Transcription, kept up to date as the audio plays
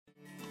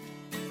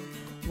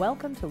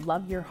Welcome to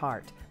Love Your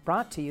Heart,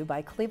 brought to you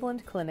by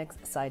Cleveland Clinic's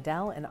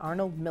Seidel and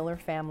Arnold Miller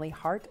Family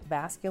Heart,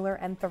 Vascular,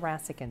 and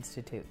Thoracic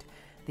Institute.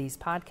 These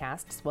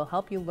podcasts will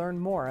help you learn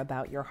more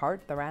about your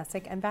heart,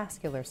 thoracic, and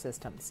vascular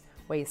systems,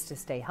 ways to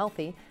stay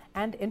healthy,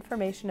 and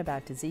information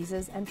about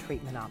diseases and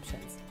treatment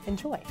options.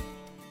 Enjoy.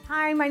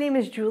 Hi, my name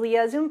is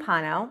Julia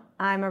Zumpano.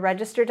 I'm a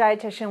registered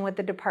dietitian with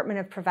the Department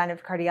of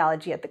Preventive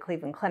Cardiology at the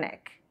Cleveland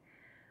Clinic.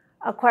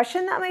 A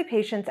question that my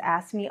patients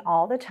ask me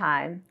all the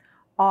time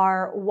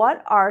are,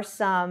 what are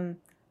some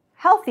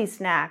healthy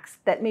snacks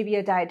that maybe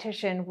a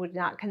dietitian would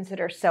not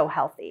consider so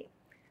healthy?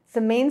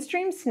 Some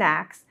mainstream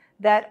snacks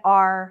that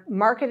are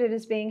marketed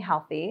as being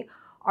healthy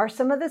are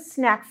some of the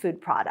snack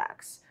food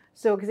products.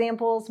 So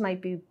examples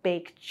might be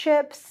baked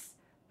chips,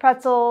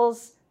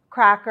 pretzels,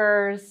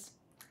 crackers,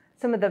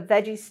 some of the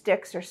veggie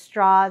sticks or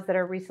straws that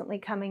are recently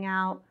coming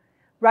out,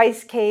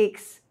 rice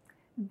cakes.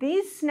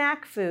 These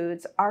snack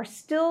foods are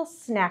still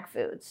snack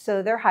foods,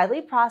 so they're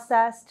highly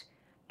processed,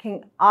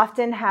 can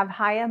often have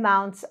high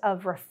amounts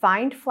of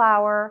refined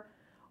flour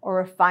or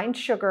refined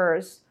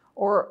sugars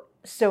or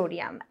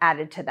sodium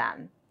added to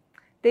them.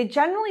 They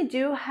generally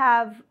do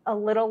have a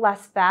little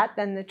less fat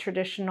than the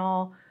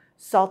traditional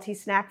salty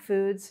snack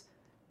foods,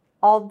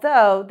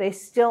 although they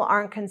still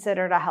aren't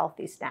considered a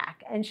healthy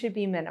snack and should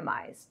be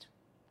minimized.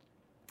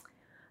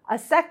 A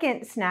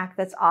second snack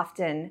that's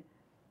often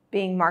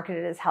being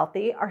marketed as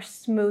healthy are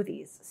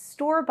smoothies,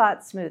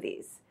 store-bought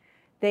smoothies.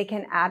 They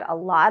can add a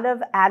lot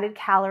of added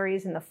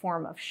calories in the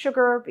form of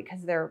sugar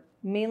because they're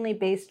mainly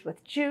based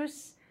with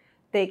juice.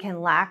 They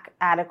can lack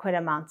adequate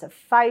amounts of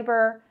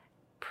fiber,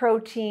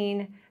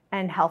 protein,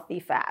 and healthy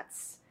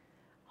fats.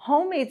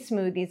 Homemade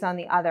smoothies, on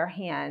the other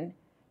hand,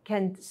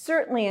 can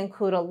certainly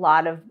include a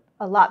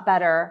lot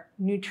better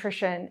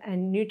nutrition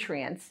and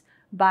nutrients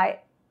by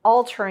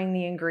altering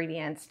the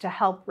ingredients to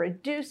help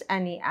reduce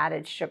any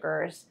added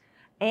sugars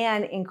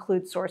and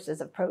include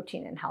sources of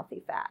protein and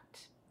healthy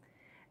fat.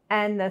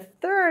 And the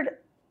third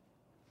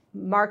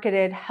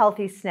marketed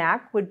healthy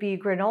snack would be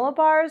granola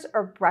bars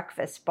or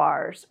breakfast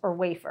bars or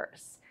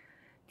wafers.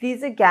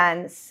 These,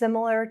 again,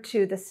 similar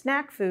to the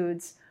snack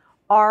foods,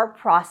 are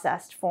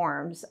processed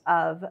forms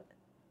of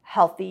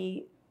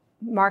healthy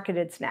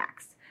marketed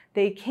snacks.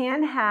 They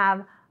can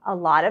have a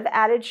lot of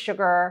added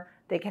sugar.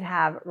 They can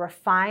have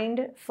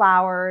refined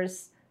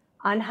flours,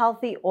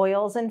 unhealthy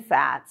oils and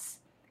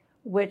fats,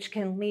 which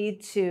can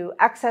lead to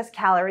excess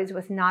calories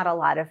with not a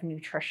lot of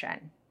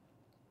nutrition.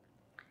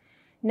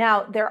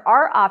 Now, there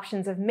are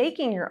options of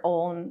making your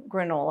own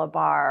granola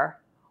bar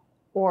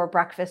or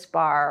breakfast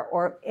bar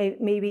or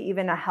maybe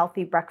even a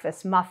healthy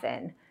breakfast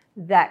muffin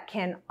that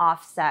can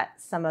offset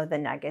some of the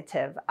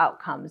negative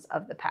outcomes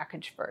of the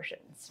packaged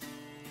versions.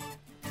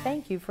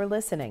 Thank you for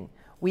listening.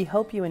 We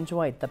hope you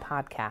enjoyed the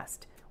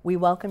podcast. We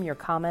welcome your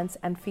comments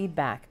and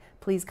feedback.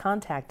 Please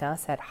contact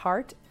us at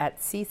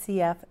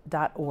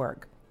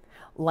heart@ccf.org.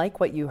 Like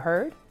what you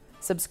heard?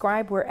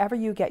 Subscribe wherever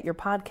you get your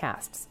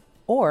podcasts,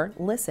 or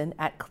listen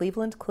at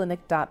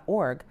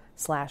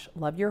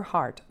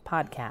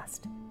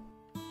clevelandclinic.org/loveyourheartpodcast.